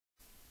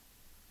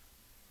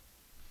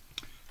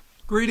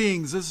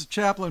Greetings, this is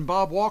Chaplain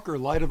Bob Walker,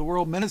 Light of the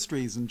World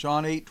Ministries. In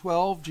John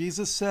 8:12,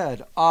 Jesus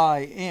said,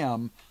 I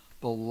am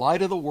the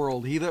light of the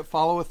world. He that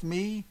followeth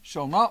me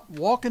shall not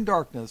walk in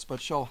darkness,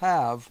 but shall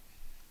have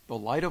the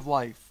light of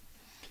life.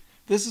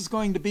 This is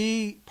going to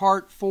be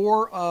part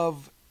 4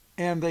 of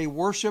And They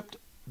Worshipped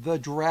the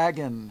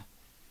Dragon.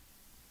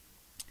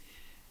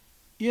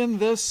 In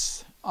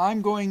this,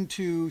 I'm going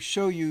to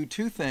show you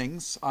two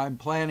things. I'm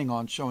planning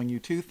on showing you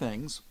two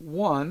things.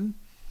 One,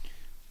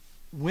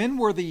 when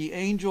were the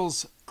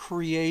angels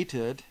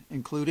created,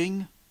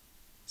 including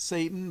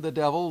Satan, the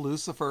devil,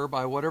 Lucifer,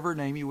 by whatever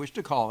name you wish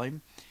to call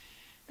him?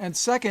 And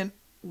second,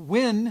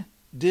 when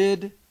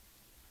did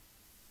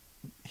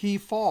he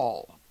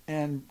fall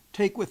and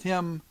take with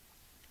him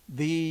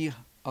a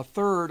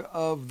third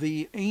of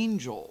the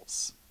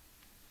angels?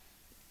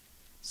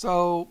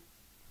 So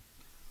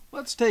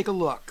let's take a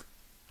look.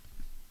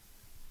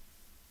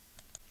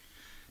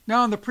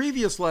 Now, in the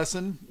previous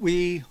lesson,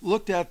 we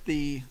looked at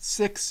the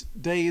 6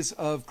 days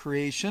of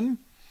creation.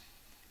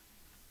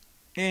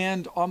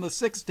 And on the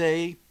 6th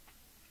day,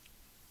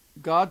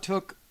 God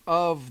took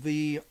of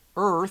the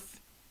earth,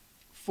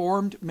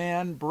 formed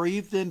man,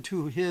 breathed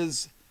into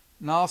his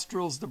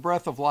nostrils the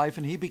breath of life,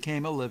 and he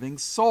became a living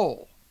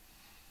soul.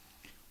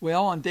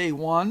 Well, on day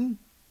 1,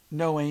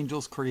 no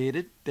angels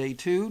created. Day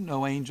 2,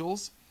 no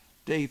angels.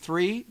 Day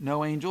 3,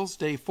 no angels.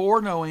 Day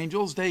 4, no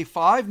angels. Day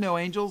 5, no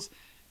angels.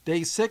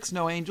 Day 6,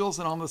 no angels,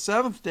 and on the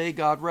 7th day,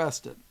 God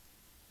rested.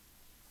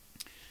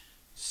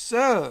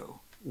 So,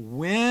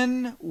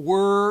 when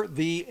were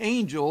the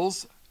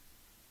angels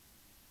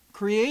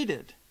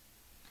created?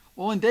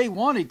 Well, in day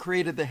 1, he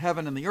created the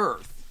heaven and the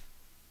earth.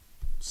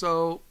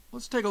 So,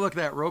 let's take a look at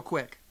that real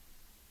quick.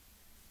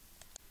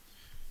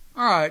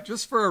 All right,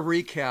 just for a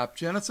recap,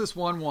 Genesis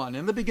 1:1.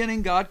 In the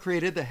beginning, God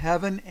created the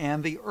heaven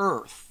and the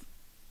earth.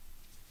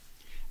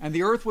 And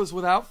the earth was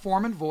without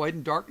form and void,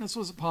 and darkness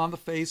was upon the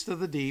face of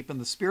the deep, and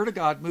the Spirit of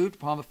God moved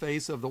upon the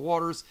face of the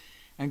waters.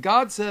 And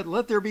God said,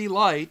 Let there be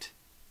light,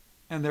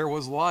 and there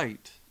was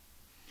light.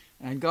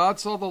 And God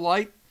saw the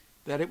light,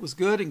 that it was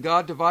good, and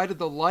God divided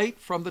the light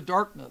from the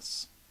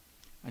darkness.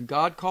 And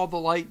God called the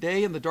light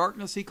day, and the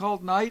darkness he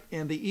called night,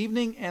 and the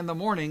evening and the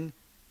morning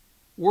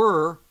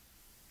were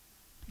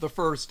the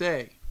first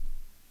day.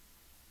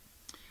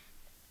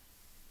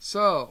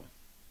 So,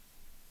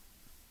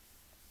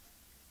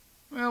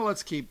 well,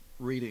 let's keep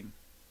reading.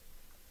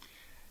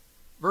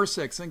 Verse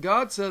 6, And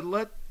God said,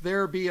 Let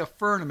there be a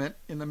firmament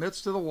in the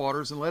midst of the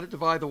waters, and let it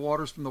divide the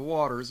waters from the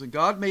waters. And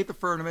God made the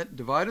firmament, and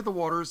divided the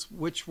waters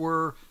which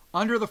were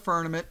under the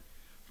firmament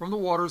from the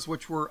waters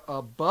which were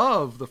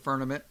above the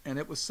firmament, and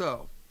it was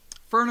so.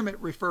 Firmament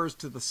refers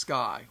to the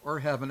sky, or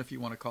heaven if you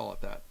want to call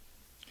it that.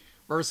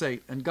 Verse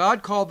 8, And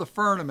God called the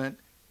firmament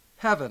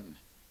heaven.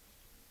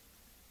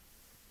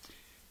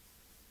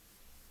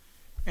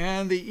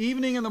 And the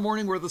evening and the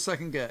morning were the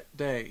second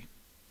day.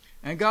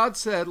 And God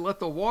said, Let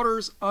the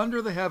waters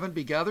under the heaven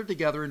be gathered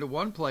together into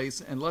one place,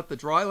 and let the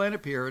dry land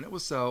appear. And it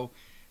was so.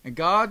 And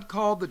God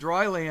called the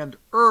dry land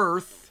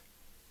earth,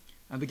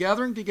 and the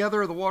gathering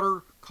together of the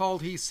water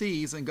called he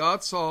seas. And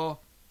God saw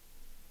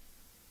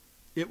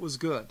it was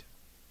good.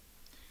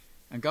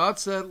 And God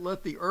said,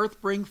 Let the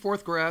earth bring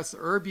forth grass, the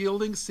herb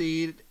yielding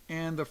seed,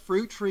 and the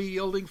fruit tree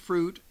yielding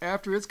fruit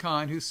after its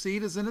kind, whose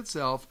seed is in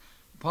itself,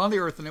 upon the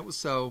earth. And it was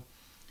so.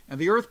 And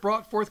the earth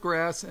brought forth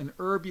grass, and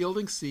herb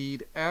yielding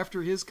seed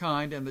after his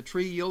kind, and the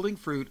tree yielding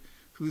fruit,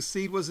 whose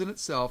seed was in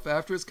itself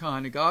after his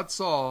kind. And God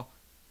saw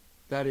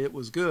that it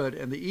was good.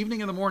 And the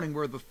evening and the morning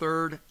were the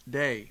third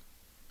day.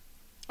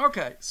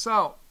 Okay,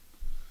 so,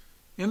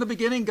 in the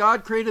beginning,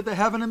 God created the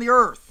heaven and the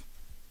earth.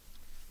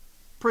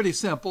 Pretty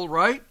simple,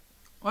 right?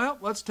 Well,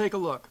 let's take a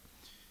look.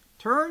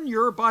 Turn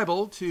your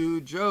Bible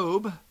to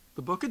Job,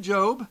 the book of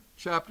Job,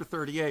 chapter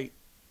 38.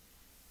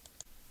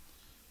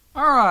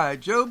 All right,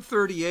 Job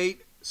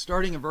 38.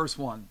 Starting in verse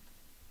 1.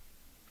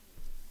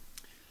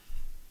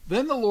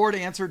 Then the Lord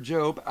answered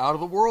Job out of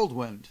the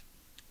whirlwind,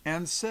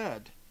 and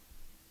said,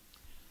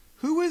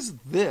 Who is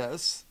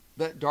this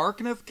that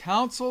darkeneth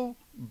counsel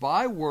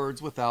by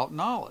words without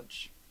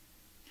knowledge?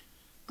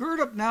 Gird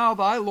up now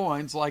thy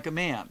loins like a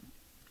man.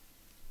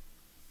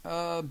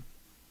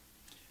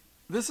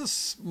 This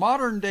is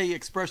modern day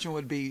expression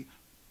would be,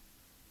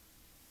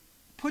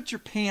 put your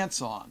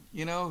pants on.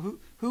 You know,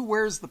 who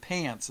wears the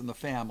pants in the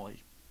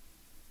family?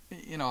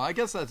 You know, I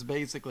guess that's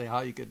basically how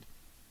you could,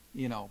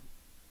 you know.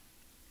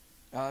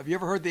 Have you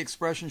ever heard the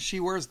expression, she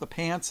wears the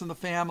pants in the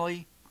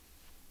family?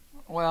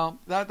 Well,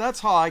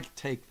 that's how I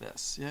take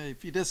this.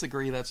 If you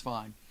disagree, that's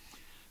fine.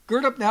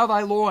 Gird up now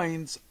thy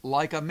loins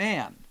like a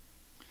man,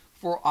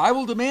 for I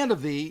will demand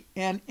of thee,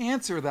 and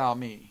answer thou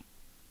me.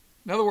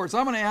 In other words,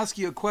 I'm going to ask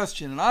you a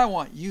question, and I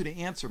want you to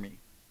answer me.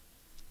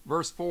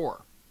 Verse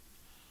 4.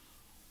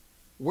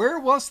 Where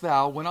wast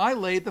thou when I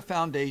laid the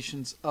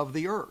foundations of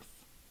the earth?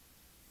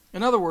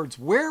 In other words,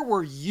 where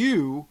were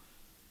you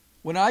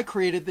when I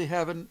created the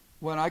heaven,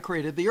 when I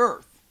created the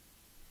earth?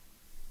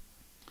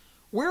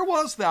 Where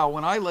wast thou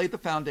when I laid the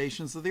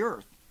foundations of the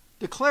earth?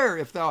 Declare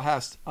if thou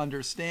hast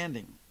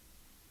understanding.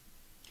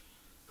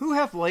 Who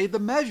hath laid the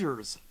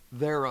measures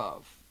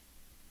thereof,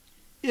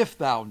 if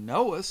thou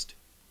knowest,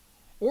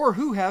 or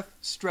who hath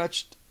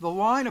stretched the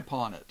line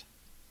upon it?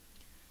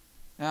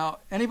 Now,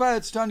 anybody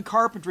that's done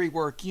carpentry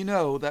work, you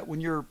know that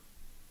when you're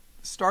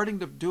starting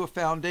to do a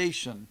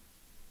foundation,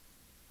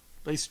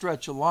 they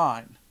stretch a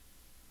line.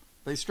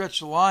 They stretch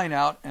the line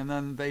out and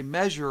then they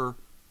measure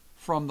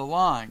from the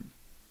line.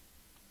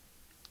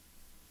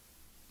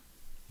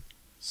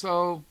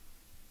 So,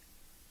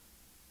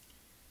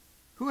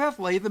 who hath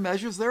laid the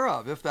measures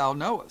thereof, if thou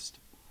knowest?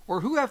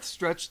 Or who hath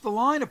stretched the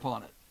line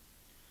upon it?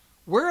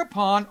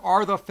 Whereupon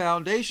are the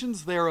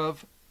foundations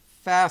thereof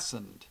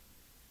fastened?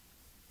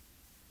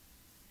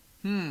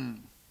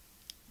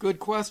 Good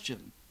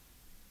question.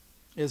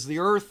 Is the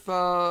earth,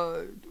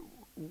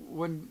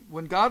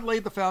 when God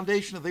laid the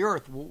foundation of the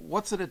earth,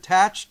 what's it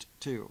attached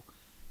to?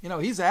 You know,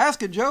 he's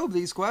asking Job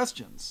these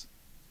questions.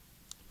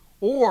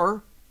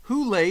 Or,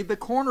 who laid the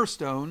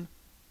cornerstone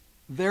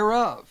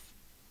thereof?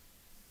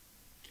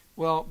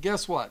 Well,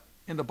 guess what?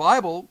 In the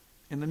Bible,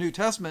 in the New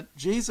Testament,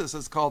 Jesus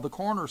is called the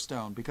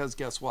cornerstone because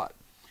guess what?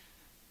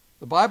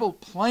 The Bible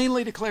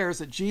plainly declares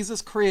that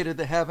Jesus created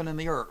the heaven and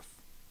the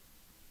earth.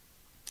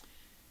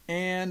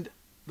 And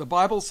the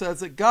Bible says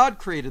that God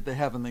created the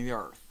heaven and the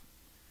earth.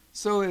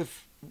 So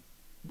if,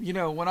 you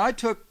know, when I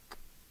took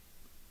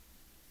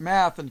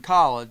math in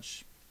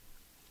college,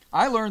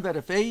 I learned that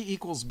if A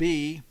equals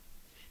B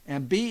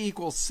and B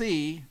equals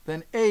C,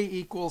 then A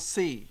equals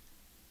C.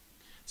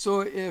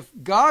 So if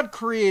God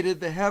created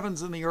the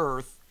heavens and the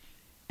earth,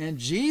 and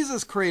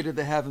Jesus created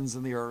the heavens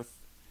and the earth,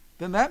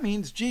 then that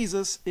means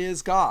Jesus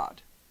is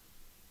God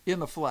in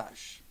the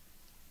flesh.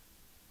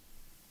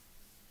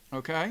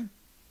 Okay?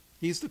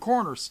 He's the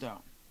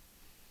cornerstone.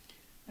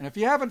 And if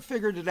you haven't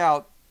figured it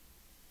out,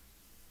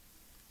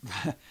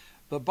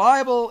 the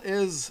Bible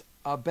is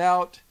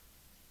about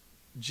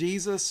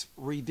Jesus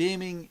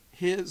redeeming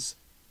his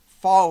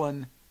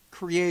fallen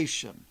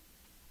creation.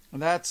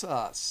 And that's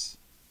us,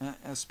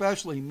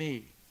 especially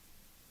me.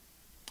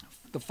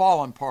 The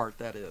fallen part,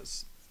 that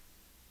is.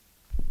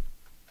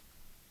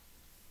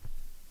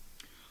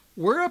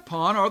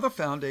 Whereupon are the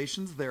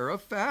foundations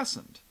thereof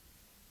fastened?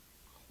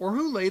 Or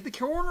who laid the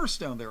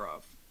cornerstone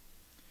thereof?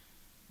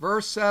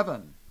 Verse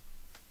 7.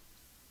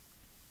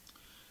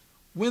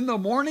 When the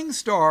morning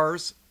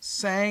stars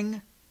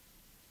sang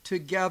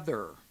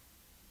together,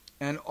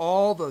 and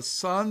all the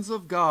sons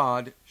of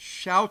God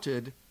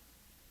shouted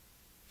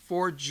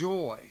for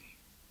joy.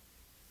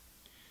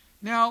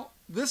 Now,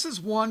 this is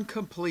one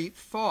complete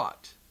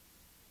thought.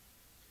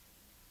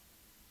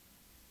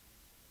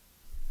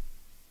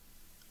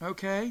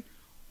 Okay?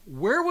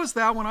 Where was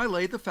thou when I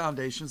laid the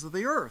foundations of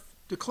the earth?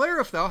 Declare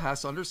if thou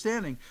hast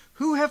understanding.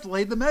 Who hath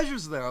laid the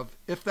measures thereof,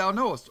 if thou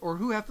knowest? Or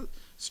who hath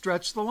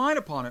stretched the line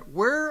upon it?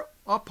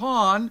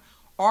 Whereupon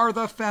are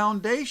the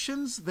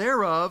foundations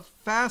thereof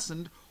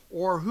fastened?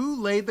 Or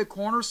who laid the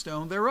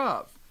cornerstone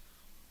thereof?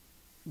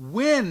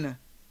 When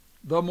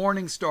the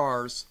morning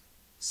stars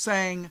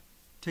sang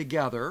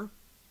together,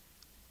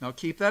 now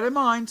keep that in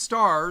mind,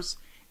 stars,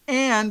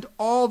 and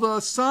all the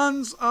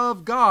sons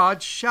of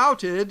God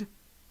shouted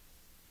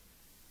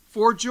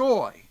for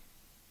joy.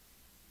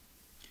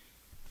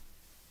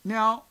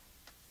 Now,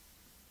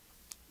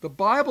 the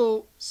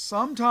Bible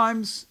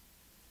sometimes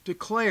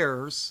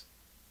declares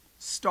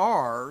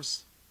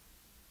stars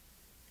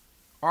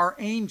are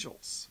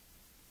angels.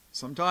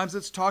 Sometimes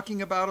it's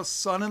talking about a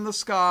sun in the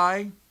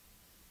sky,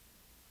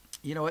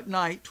 you know, at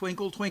night,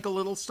 twinkle, twinkle,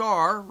 little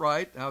star,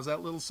 right? How's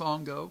that little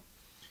song go?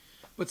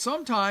 But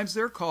sometimes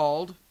they're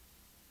called,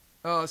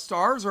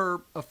 stars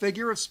are a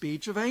figure of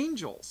speech of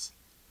angels.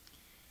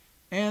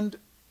 And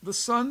the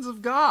sons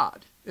of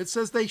God, it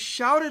says they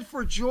shouted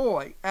for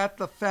joy at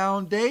the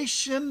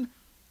foundation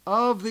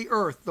of the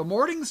earth. The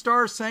morning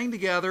stars sang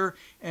together,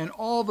 and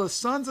all the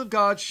sons of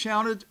God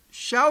shouted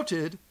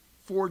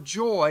for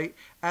joy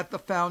at the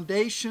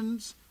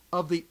foundations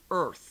of the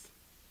earth.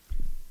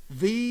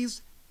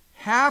 These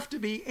have to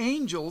be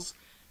angels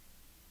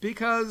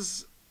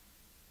because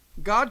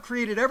God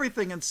created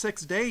everything in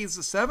 6 days.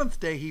 The seventh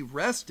day he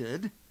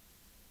rested.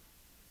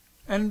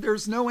 And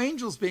there's no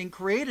angels being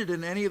created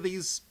in any of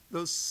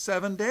those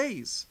 7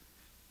 days.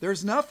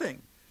 There's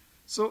nothing.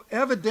 So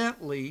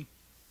evidently,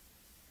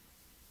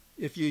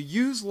 if you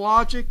use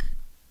logic,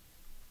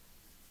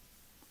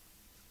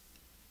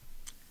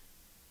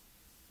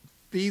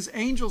 these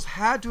angels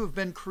had to have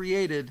been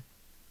created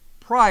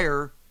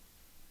prior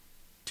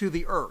to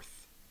the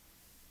earth.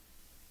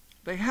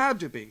 They had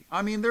to be.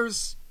 I mean,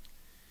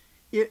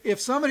 if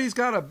somebody's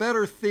got a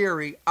better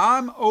theory,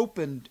 I'm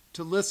open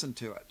to listen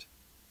to it.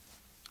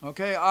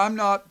 Okay, I'm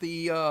not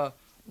the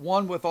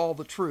one with all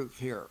the truth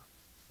here.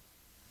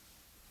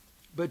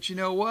 But you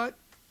know what?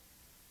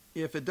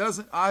 If it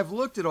doesn't, I've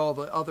looked at all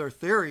the other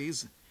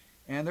theories,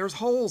 and there's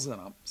holes in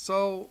them.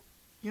 So,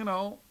 you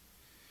know,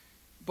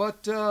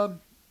 but,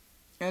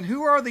 and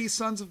who are these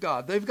sons of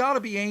God? They've got to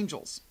be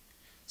angels.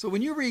 So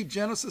when you read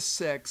Genesis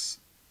 6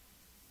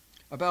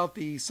 about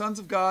the sons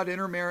of God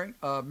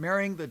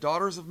marrying the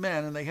daughters of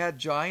men, and they had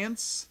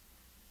giants,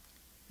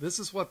 this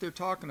is what they're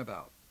talking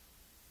about.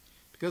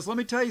 Because let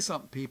me tell you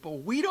something, people.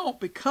 We don't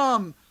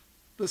become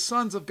the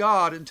sons of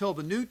God until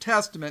the New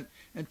Testament,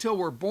 until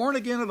we're born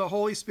again of the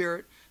Holy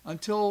Spirit,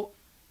 until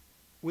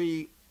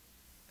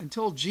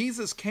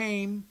Jesus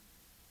came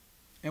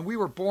and we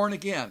were born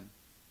again.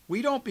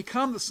 We don't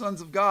become the sons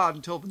of God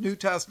until the New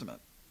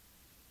Testament.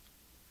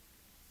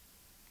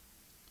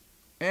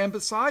 And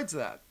besides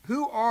that,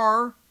 who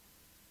are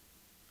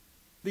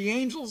the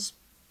angels'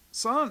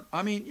 son?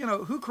 I mean,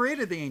 who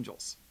created the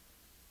angels?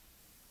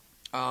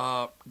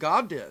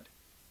 God did.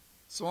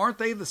 So aren't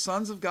they the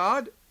sons of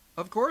God?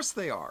 Of course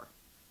they are.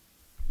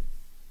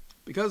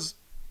 Because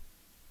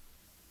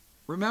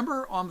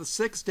remember, on the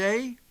sixth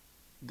day,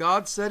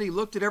 God said he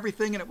looked at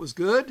everything and it was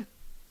good.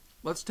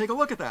 Let's take a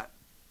look at that.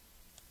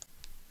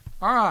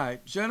 All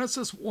right,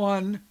 Genesis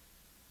 1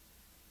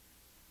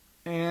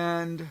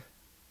 and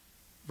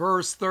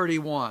verse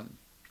 31.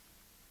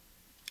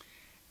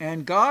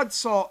 And God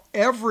saw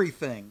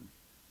everything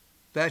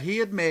that he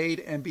had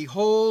made, and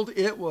behold,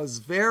 it was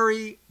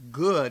very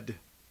good.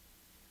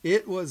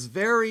 It was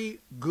very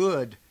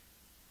good.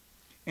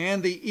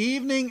 And the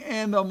evening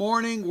and the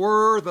morning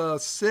were the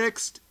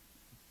sixth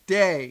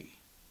day.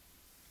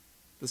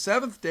 The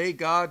seventh day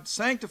God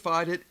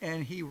sanctified it,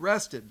 and he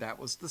rested. That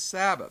was the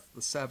Sabbath,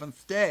 the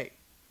seventh day.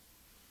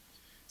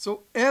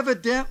 So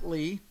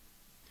evidently,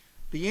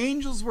 the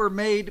angels were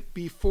made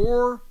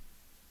before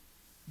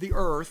the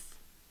earth.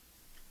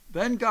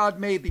 Then God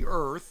made the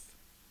earth.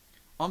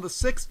 On the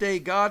sixth day,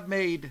 God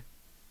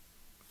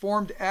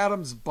formed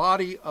Adam's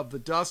body of the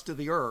dust of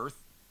the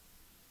earth.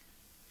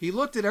 He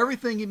looked at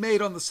everything he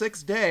made on the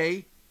sixth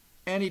day,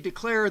 and he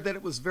declared that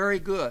it was very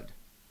good.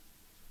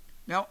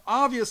 Now,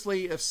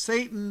 obviously, if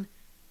Satan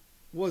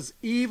was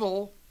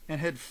evil and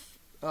had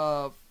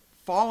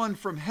fallen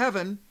from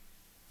heaven,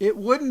 it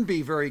wouldn't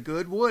be very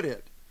good, would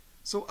it?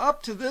 So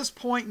up to this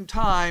point in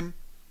time,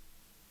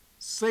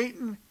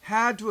 Satan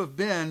had to have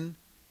been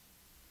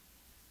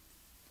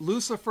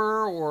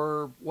Lucifer,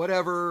 or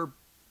whatever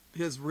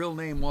his real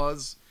name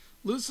was.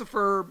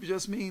 Lucifer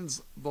just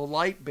means the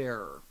light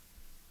bearer.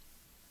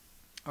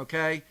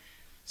 Okay?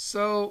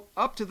 So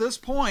up to this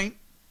point,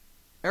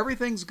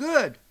 everything's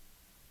good.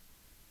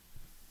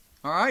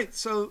 All right,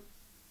 so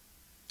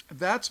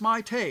that's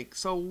my take.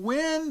 So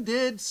when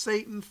did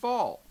Satan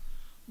fall?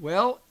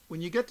 Well,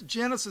 when you get to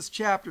Genesis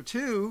chapter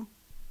 2,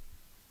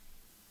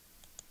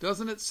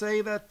 doesn't it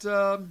say that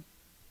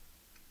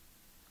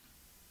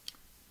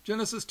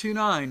Genesis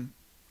 2:9,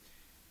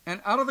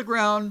 and out of the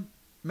ground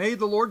made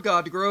the Lord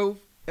God to grow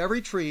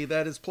every tree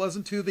that is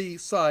pleasant to the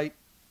sight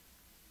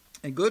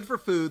and good for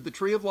food, the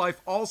tree of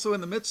life also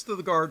in the midst of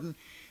the garden,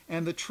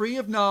 and the tree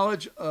of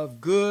knowledge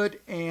of good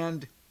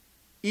and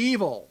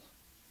evil.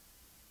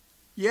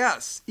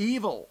 Yes,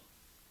 evil.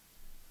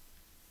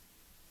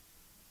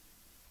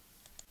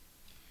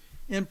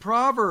 In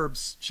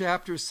Proverbs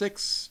chapter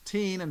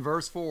 16 and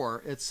verse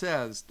 4, it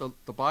says, the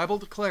Bible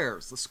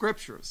declares, the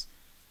scriptures,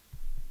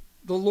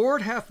 the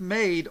Lord hath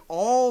made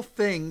all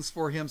things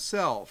for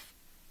himself,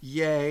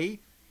 yea,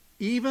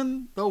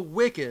 even the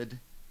wicked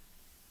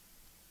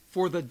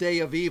for the day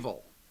of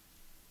evil.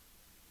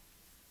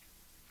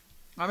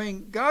 I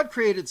mean, God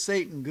created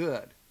Satan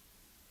good.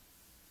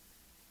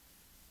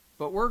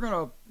 But we're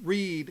going to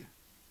read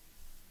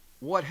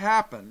what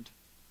happened,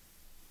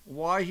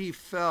 why he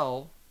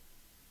fell.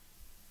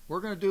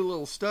 We're going to do a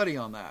little study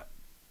on that.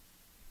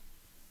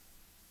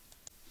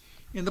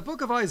 In the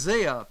book of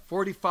Isaiah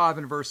 45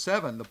 and verse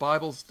 7, the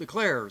Bible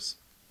declares,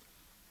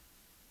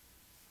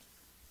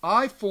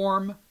 I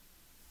form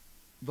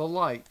the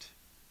light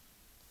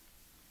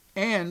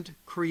and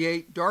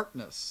create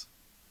darkness.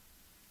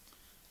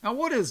 Now,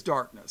 what is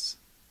darkness?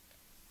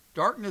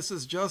 Darkness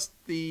is just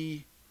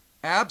the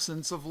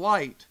absence of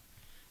light,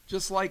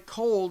 just like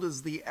cold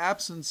is the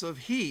absence of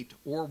heat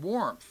or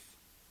warmth.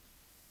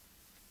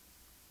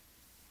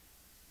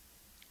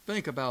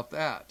 Think about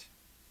that.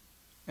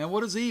 And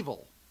what is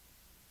evil?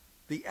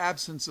 The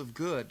absence of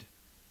good.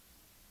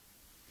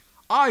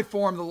 I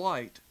form the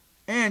light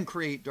and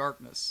create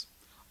darkness.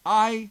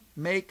 I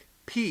make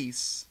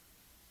peace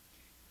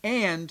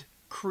and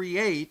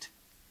create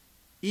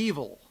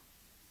evil.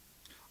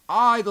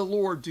 I, the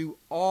Lord, do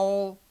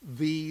all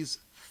these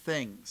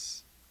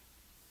things.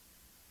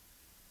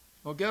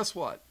 Well, guess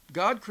what?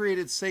 God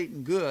created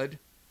Satan good.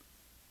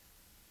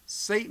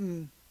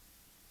 Satan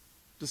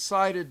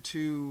decided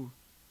to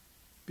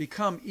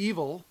become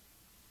evil,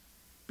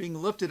 being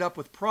lifted up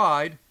with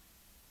pride,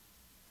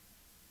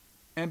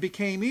 and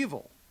became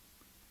evil.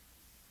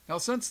 Now,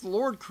 since the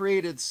Lord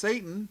created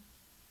Satan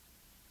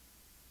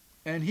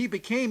and he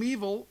became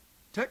evil,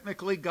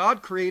 technically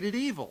God created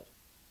evil.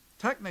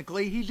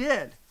 Technically he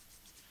did.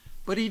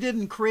 But he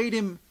didn't create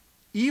him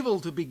evil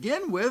to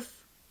begin with.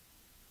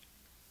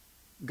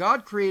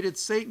 God created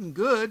Satan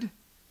good,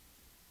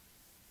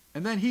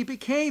 and then he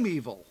became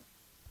evil.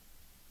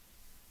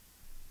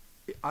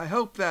 I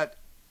hope that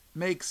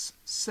makes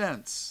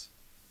sense.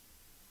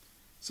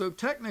 So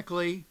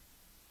technically,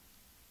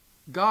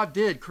 God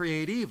did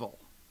create evil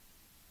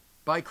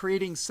by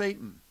creating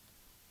Satan,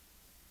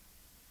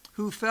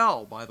 who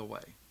fell, by the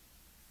way.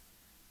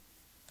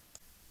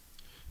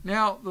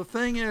 Now, the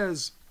thing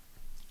is,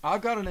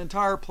 I've got an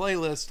entire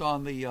playlist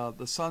on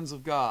the sons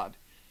of God.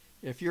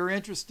 If you're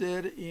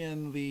interested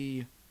in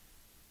the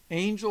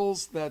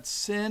angels that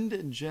sinned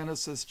in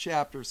Genesis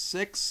chapter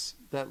 6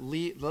 that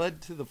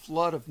led to the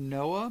flood of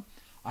Noah,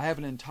 I have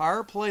an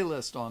entire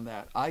playlist on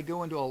that. I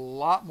go into a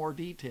lot more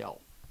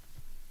detail.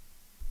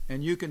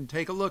 And you can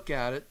take a look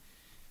at it.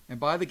 And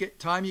by the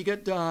time you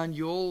get done,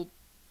 you'll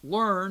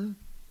learn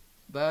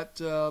that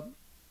the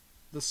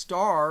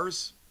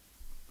stars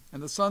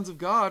and the sons of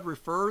God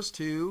refers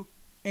to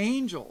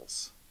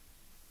angels.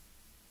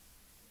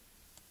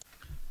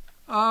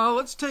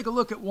 Let's take a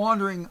look at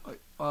wandering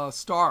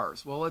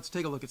stars. Well, let's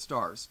take a look at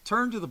stars.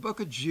 Turn to the book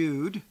of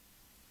Jude,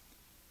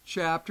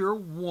 chapter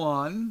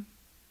 1.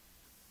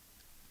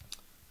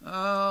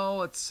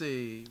 Let's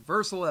see,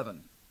 verse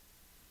 11.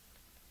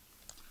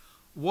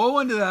 Woe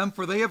unto them,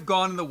 for they have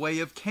gone in the way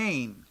of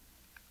Cain,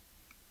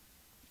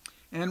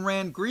 and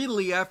ran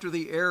greedily after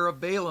the heir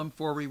of Balaam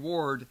for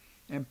reward,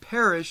 and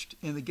perished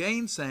in the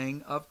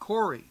gainsaying of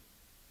Corey.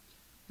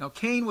 Now,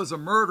 Cain was a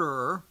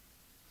murderer.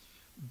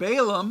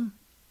 Balaam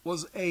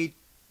was a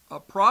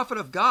prophet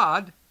of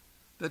God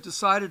that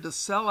decided to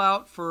sell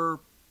out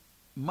for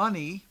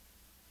money.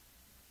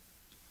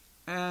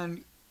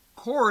 And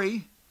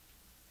Corey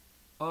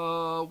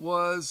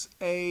was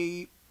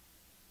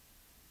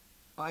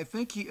I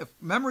think if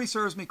memory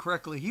serves me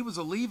correctly, he was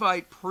a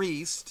Levite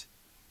priest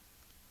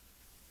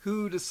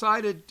who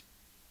decided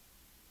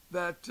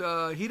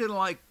that he didn't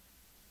like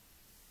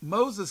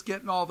Moses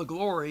getting all the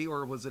glory,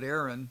 or was it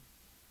Aaron,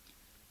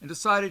 and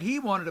decided he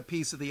wanted a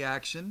piece of the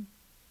action.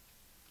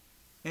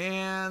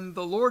 And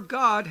the Lord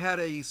God had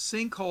a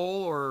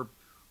sinkhole or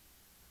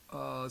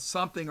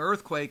something,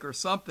 earthquake or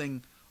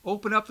something,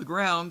 open up the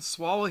ground,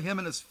 swallow him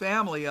and his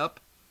family up,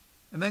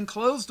 and then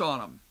closed on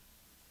him.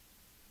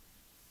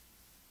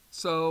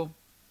 So,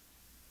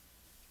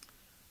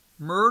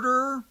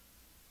 murder,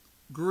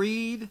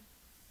 greed,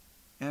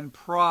 and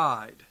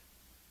pride,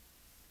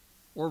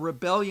 or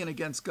rebellion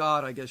against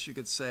God, I guess you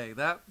could say.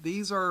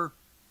 These were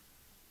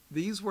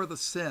the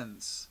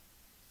sins.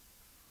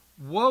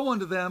 Woe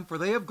unto them, for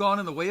they have gone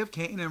in the way of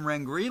Cain, and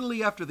ran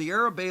greedily after the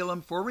heir of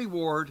Balaam for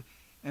reward,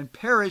 and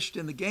perished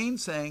in the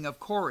gainsaying of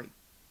Corey.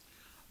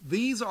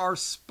 These are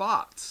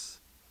spots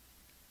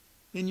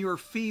in your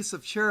feasts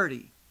of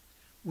charity,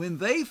 when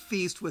they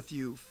feast with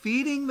you,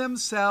 feeding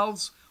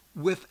themselves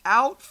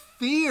without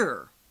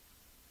fear.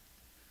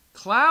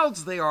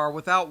 Clouds they are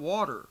without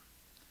water,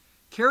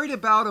 carried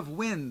about of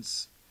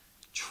winds,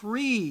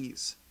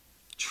 trees,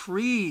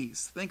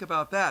 think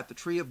about that, the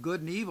tree of good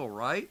and evil,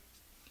 right?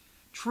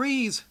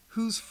 Trees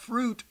whose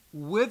fruit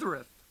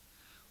withereth,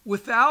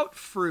 without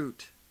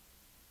fruit,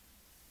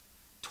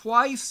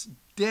 twice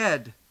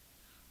dead,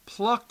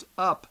 plucked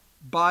up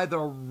by the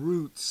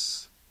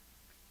roots.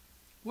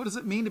 What does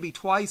it mean to be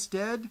twice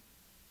dead?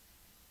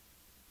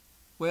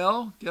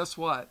 Well, guess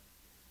what?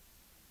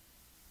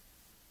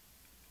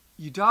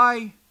 You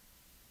die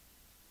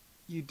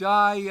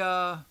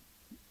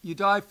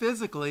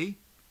physically,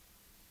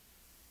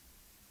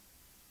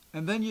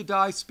 and then you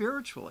die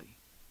spiritually.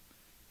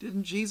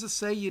 Didn't Jesus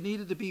say you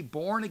needed to be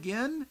born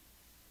again?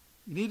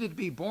 You needed to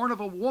be born of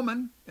a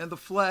woman in the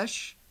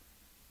flesh,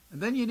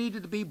 and then you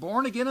needed to be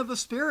born again of the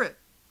Spirit.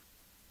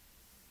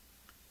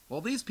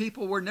 Well, these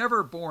people were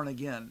never born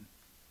again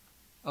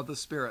of the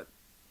Spirit.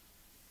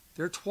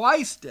 They're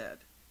twice dead.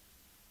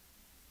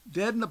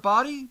 Dead in the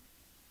body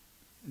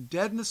and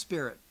dead in the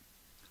spirit.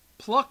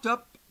 Plucked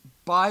up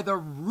by the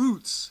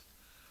roots.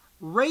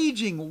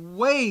 Raging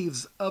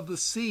waves of the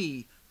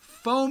sea,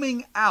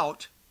 foaming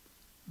out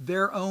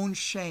their own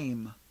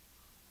shame.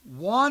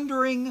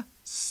 Wandering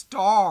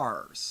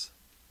stars.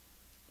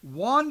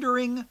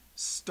 Wandering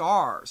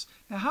stars.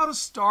 Now, how do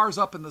stars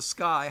up in the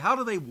sky, how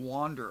do they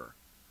wander?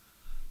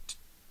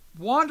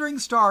 Wandering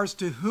stars,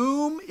 to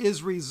whom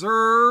is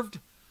reserved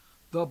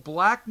the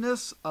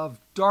blackness of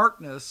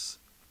darkness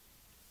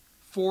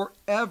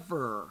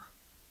forever.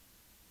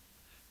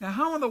 Now,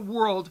 how in the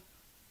world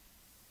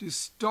do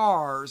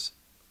stars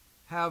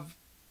have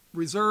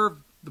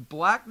reserved the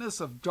blackness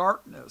of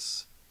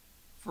darkness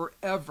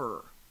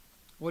forever?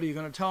 What, are you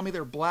going to tell me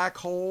they're black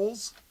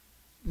holes?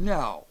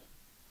 No.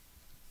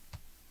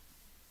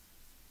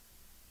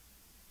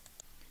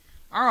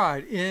 All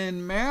right,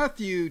 in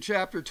Matthew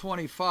chapter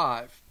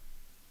 25,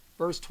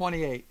 verse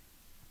 28,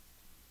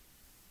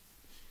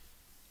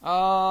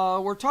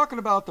 we're talking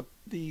about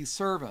the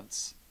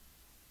servants.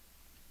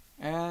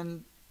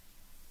 And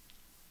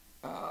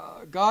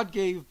God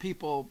gave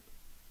people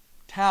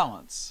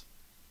talents.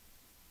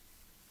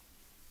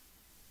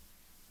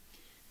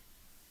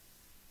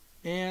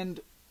 And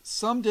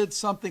some did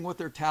something with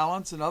their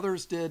talents and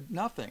others did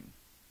nothing.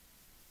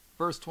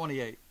 Verse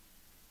 28.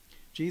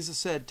 Jesus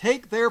said,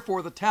 "Take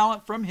therefore the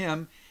talent from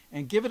him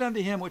and give it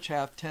unto him which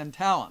hath 10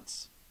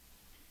 talents.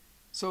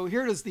 So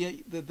here it is,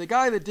 the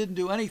guy that didn't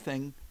do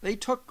anything, they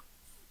took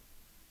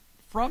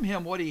from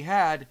him what he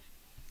had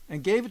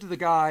and gave it to the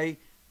guy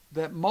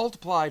that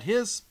multiplied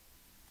his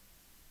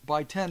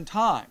by 10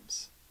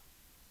 times.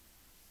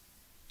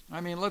 I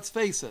mean, let's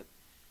face it.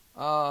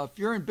 If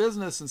you're in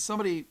business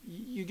and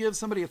you give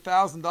somebody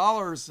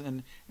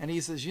 $1,000 and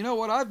he says, you know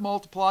what, I've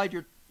multiplied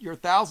your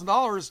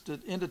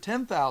 $1,000 into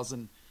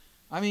 10,000.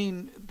 I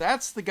mean,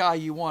 that's the guy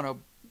you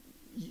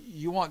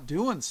want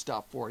doing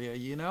stuff for you,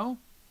 you know.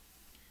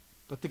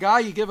 But the guy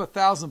you give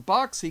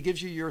 $1,000, he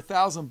gives you your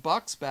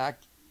 $1,000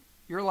 back.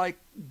 You're like,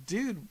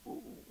 dude,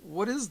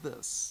 what is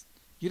this?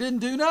 You didn't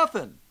do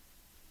nothing.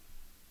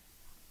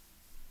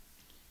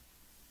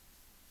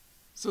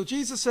 So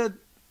Jesus said,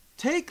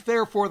 take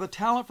therefore the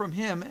talent from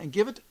him and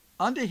give it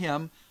unto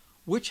him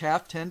which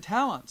hath 10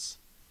 talents.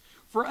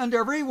 For unto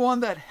every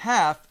one that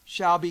hath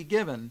shall be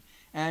given,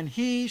 and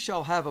he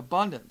shall have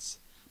abundance.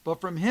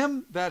 But from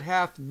him that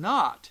hath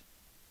not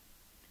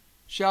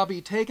shall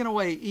be taken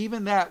away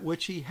even that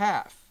which he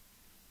hath.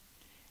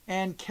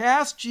 And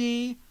cast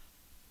ye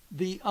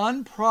the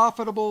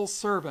unprofitable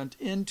servant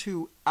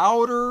into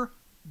outer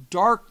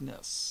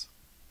darkness.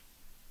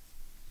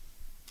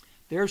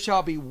 There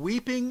shall be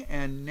weeping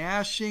and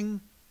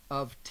gnashing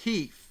of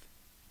teeth.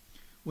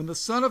 When the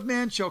Son of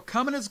Man shall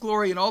come in his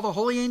glory and all the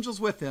holy angels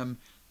with him,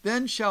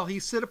 then shall he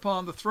sit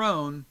upon the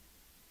throne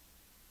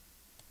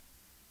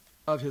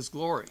of his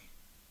glory.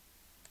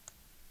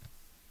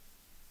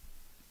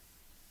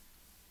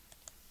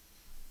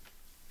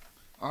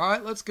 All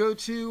right, let's go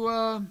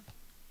to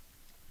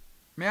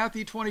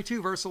Matthew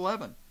 22, verse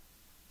 11.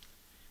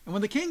 And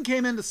when the king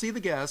came in to see the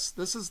guests,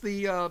 this is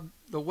the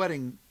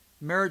wedding,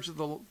 marriage of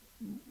the.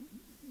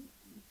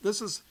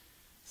 This is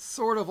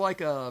sort of like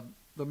the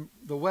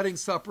wedding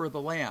supper of the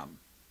Lamb.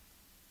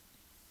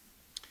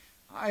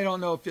 I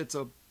don't know if it's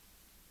a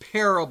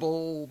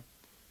parable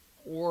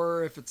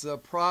or if it's a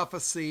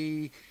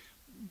prophecy,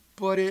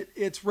 but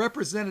it's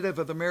representative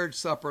of the marriage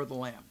supper of the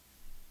Lamb.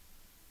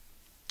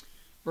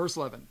 Verse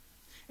 11.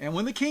 And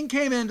when the king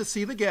came in to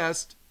see the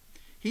guest,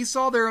 he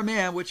saw there a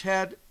man which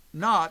had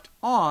not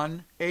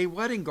on a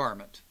wedding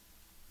garment.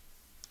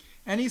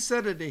 And he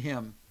said unto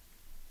him,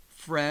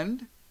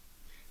 Friend,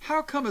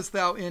 how comest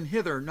thou in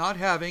hither not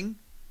having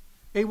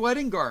a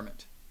wedding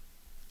garment?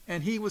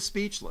 And he was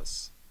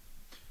speechless.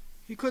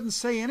 He couldn't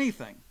say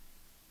anything.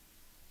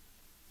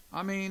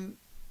 I mean,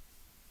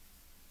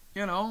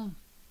 you know,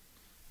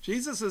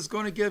 Jesus is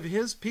going to give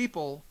his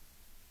people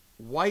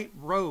white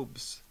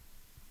robes.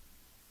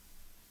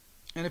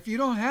 And if you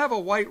don't have a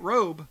white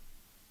robe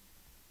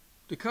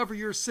to cover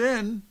your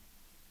sin,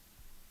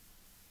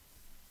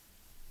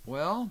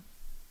 well,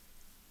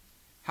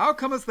 how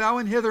comest thou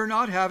in hither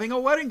not having a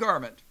wedding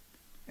garment?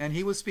 And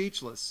he was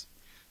speechless.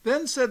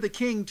 Then said the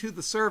king to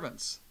the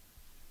servants,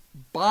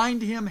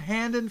 Bind him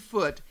hand and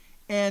foot,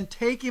 and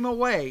take him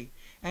away,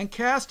 and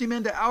cast him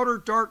into outer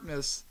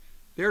darkness.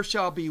 There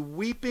shall be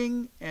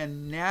weeping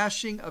and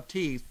gnashing of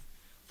teeth.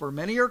 For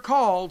many are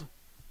called,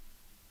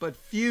 but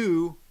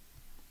few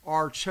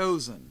are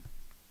chosen.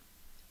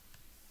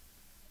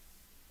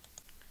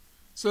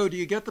 So do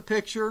you get the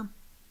picture?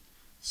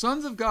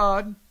 Sons of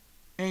God,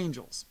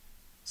 angels.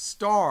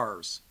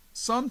 Stars,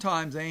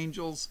 sometimes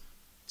angels,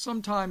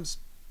 sometimes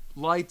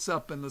lights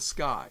up in the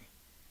sky.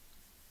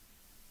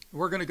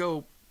 We're going to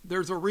go,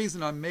 there's a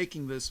reason I'm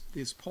making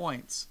these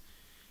points.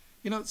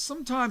 You know,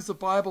 sometimes the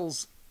Bible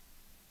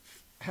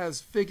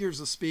has figures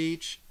of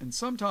speech, and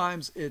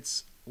sometimes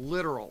it's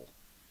literal.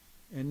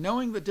 And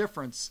knowing the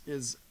difference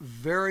is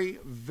very,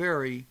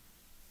 very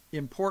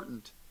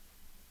important.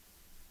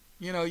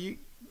 You know,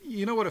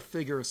 you know what a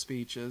figure of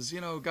speech is.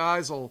 You know,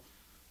 guys will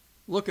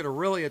look at a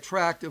really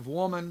attractive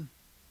woman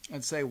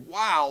and say,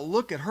 wow,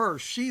 look at her.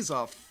 She's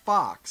a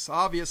fox.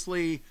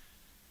 Obviously,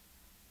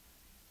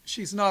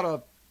 she's not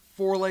a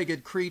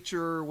four-legged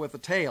creature with a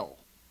tail.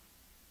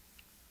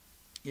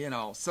 You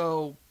know,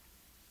 so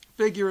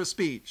figure of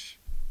speech.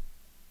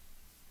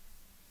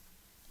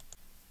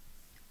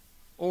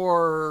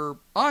 Or,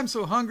 I'm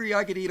so hungry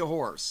I could eat a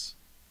horse.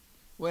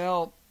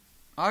 Well,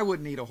 I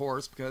wouldn't eat a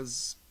horse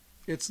because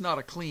it's not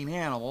a clean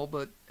animal,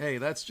 but hey,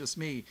 that's just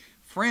me.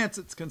 France,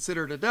 it's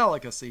considered a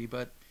delicacy,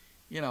 but,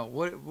 you know,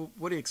 what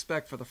do you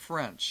expect for the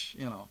French,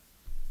 you know?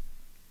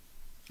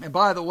 And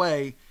by the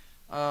way,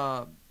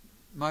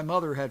 my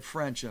mother had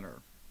French in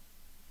her.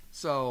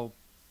 So,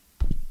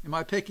 am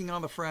I picking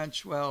on the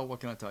French? Well, what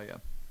can I tell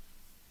you?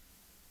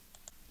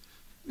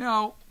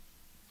 Now,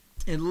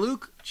 in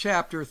Luke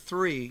chapter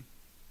 3,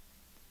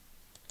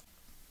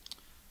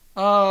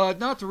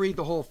 not to read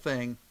the whole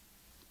thing,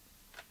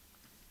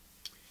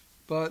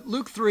 but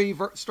Luke 3,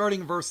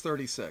 starting in verse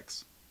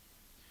 36,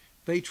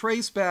 they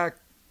trace back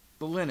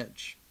the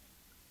lineage.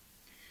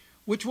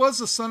 Which was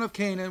the son of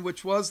Canaan,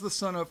 which was the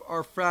son of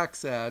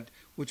Arphaxad,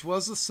 which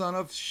was the son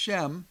of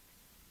Shem,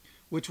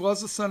 which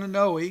was the son of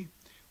Noe,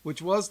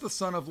 which was the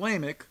son of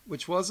Lamech,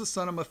 which was the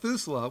son of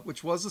Methuselah,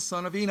 which was the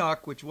son of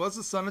Enoch, which was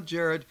the son of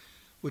Jared,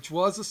 which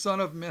was the son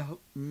of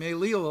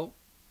Malileel,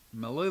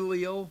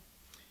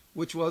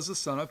 which was the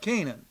son of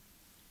Canaan,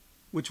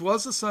 which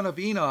was the son of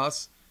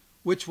Enos,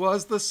 which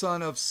was the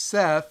son of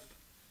Seth,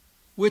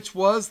 which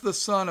was the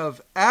son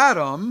of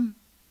Adam,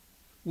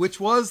 which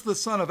was the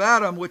son of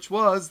Adam, which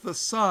was the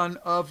son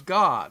of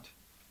God.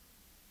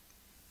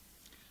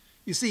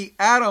 You see,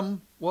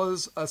 Adam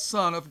was a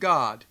son of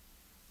God.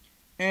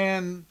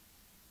 and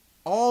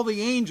all the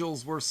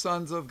angels were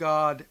sons of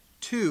God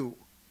too.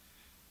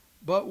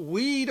 But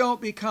we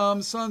don't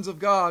become sons of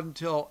God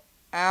until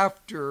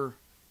after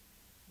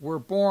we're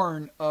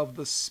born of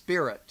the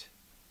Spirit.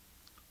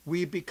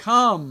 We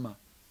become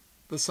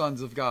the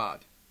sons of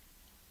God.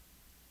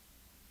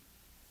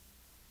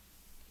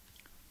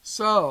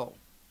 So,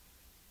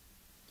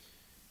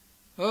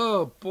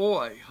 oh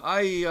boy,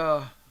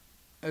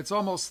 it's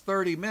almost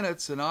 30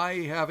 minutes and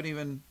I haven't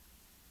even,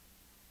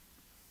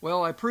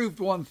 well, I proved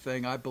one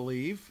thing, I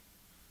believe.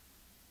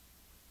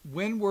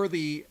 When were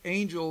the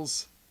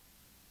angels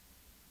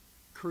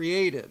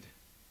created?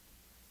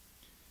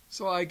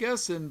 So I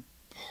guess in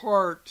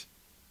part,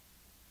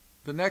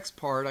 the next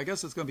part, I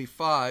guess it's going to be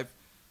 5,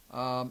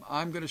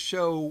 I'm going to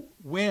show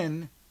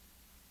when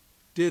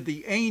did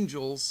the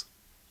angels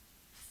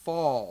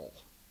fall.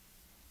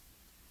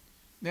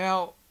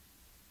 Now,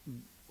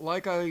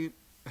 like I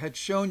had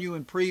shown you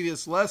in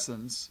previous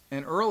lessons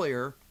and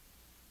earlier,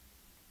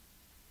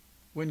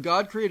 when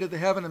God created the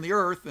heaven and the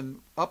earth, and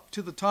up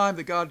to the time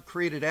that God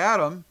created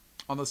Adam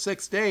on the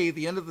 6th day,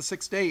 the end of the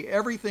 6th day,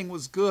 everything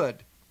was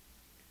good.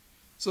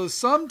 So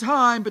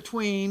sometime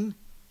between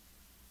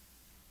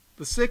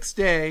the 6th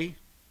day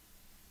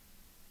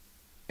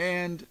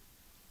and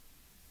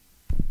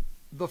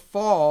the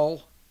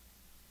fall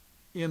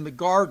in the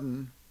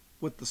garden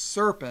with the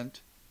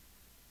serpent,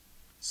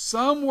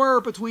 somewhere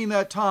between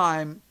that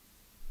time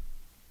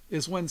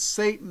is when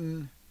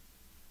Satan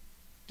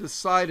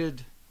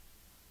decided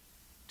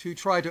to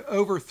try to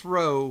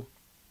overthrow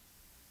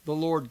the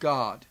Lord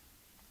God.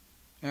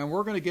 And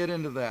we're going to get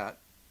into that.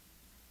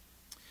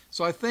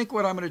 So I think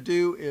what I'm going to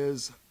do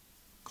is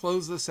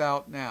close this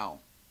out now.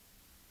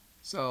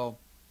 So,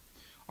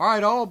 all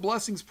right, all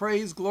blessings,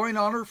 praise, glory, and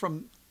honor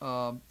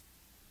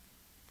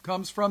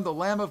comes from the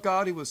Lamb of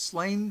God who was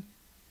slain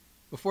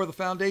before the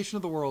foundation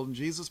of the world. In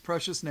Jesus'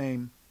 precious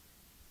name,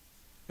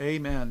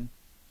 amen.